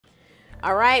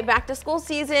All right, back to school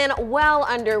season well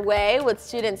underway with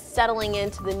students settling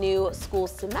into the new school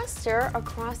semester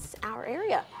across our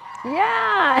area.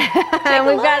 Yeah, and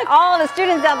we've got all the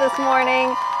students out this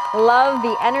morning. Love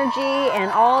the energy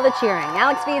and all the cheering.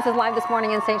 Alex Fees is live this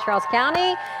morning in St. Charles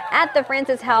County at the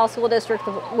Francis Howell School District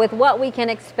with what we can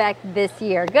expect this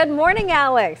year. Good morning,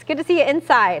 Alex. Good to see you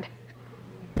inside.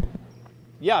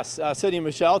 Yes, Cindy and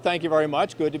Michelle, thank you very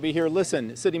much. Good to be here.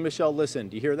 Listen, Cindy and Michelle, listen,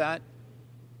 do you hear that?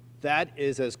 That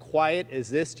is as quiet as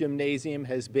this gymnasium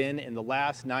has been in the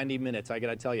last 90 minutes, I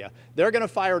gotta tell you. They're gonna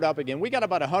fire it up again. We got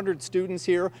about 100 students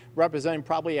here, representing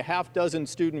probably a half dozen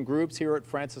student groups here at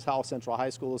Francis Howell Central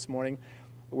High School this morning.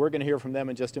 We're going to hear from them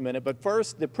in just a minute. But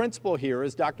first, the principal here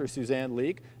is Dr. Suzanne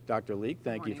Leek. Dr. Leek,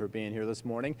 thank you for being here this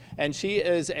morning. And she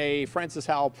is a Francis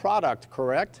Howell product,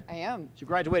 correct? I am. She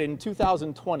graduated in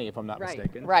 2020, if I'm not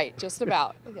mistaken. Right, just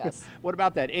about, yes. What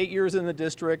about that? 8 years in the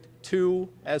district, 2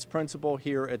 as principal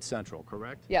here at Central,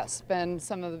 correct? Yes, been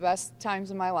some of the best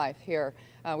times of my life here.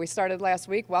 We started last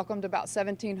week, welcomed about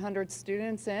 1,700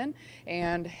 students in,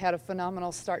 and had a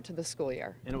phenomenal start to the school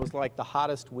year. And it was like the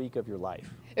hottest week of your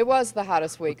life. It was the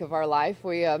hottest week of our life.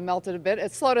 We melted a bit.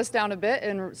 It slowed us down a bit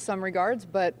in some regards,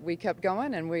 but we kept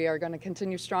going, and we are going to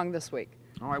continue strong this week.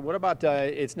 All right, what about,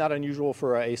 it's not unusual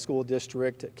for a school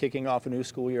district kicking off a new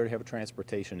school year to have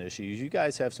transportation issues. You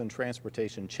guys have some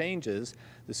transportation changes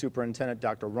the superintendent,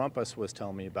 Dr. Rumpus, was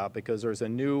telling me about, because there's a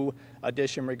new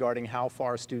addition regarding how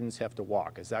far students have to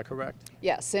walk. Is that correct?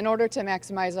 Yes, in order to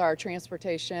maximize our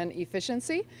transportation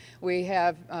efficiency, we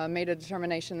have made a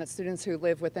determination that students who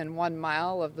live within 1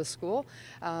 mile of the school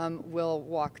will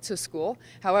walk to school.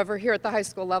 However, here at the high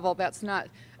school level,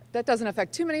 that doesn't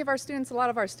affect too many of our students. A lot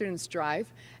of our students drive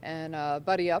and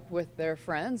buddy up with their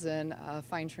friends and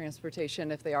find transportation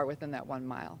if they are within that 1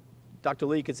 mile. Dr.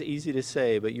 Leek, it's easy to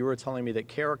say, but you were telling me that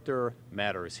character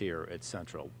matters here at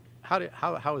Central.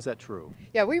 How is that true?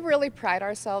 Yeah, we really pride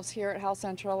ourselves here at Howell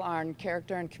Central on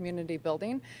character and community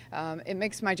building. It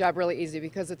makes my job really easy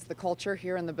because it's the culture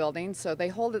here in the building, so they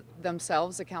hold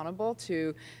themselves accountable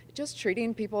to just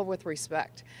treating people with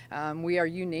respect. We are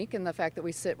unique in the fact that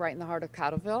we sit right in the heart of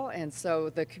Cottleville, and so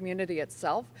the community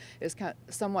itself is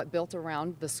somewhat built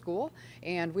around the school,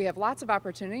 and we have lots of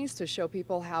opportunities to show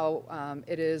people how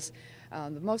it is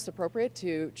the most appropriate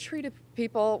to treat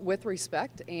people with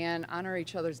respect and honor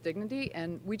each other's dignity,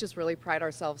 and we just really pride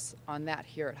ourselves on that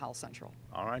here at Howell Central.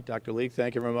 All right, Dr. Leek,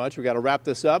 thank you very much. We've got to wrap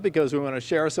this up because we want to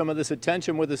share some of this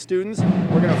attention with the students.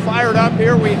 We're going to fire it up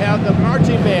here. We have the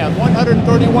marching band,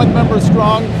 131 members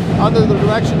strong, under the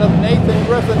direction of Nathan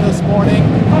Griffin this morning.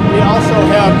 We also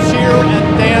have cheer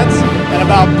and dance and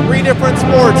about 3 different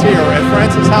sports here at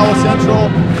Francis Howell Central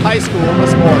High School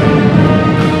this morning.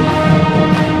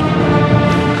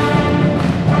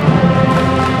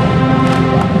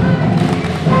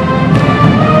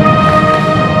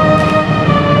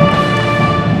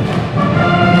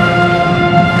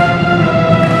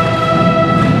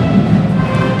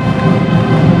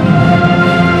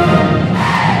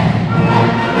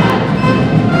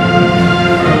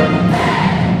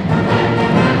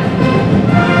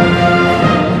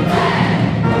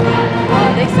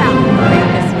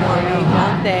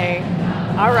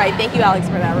 All right, thank you, Alex,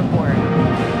 for that report.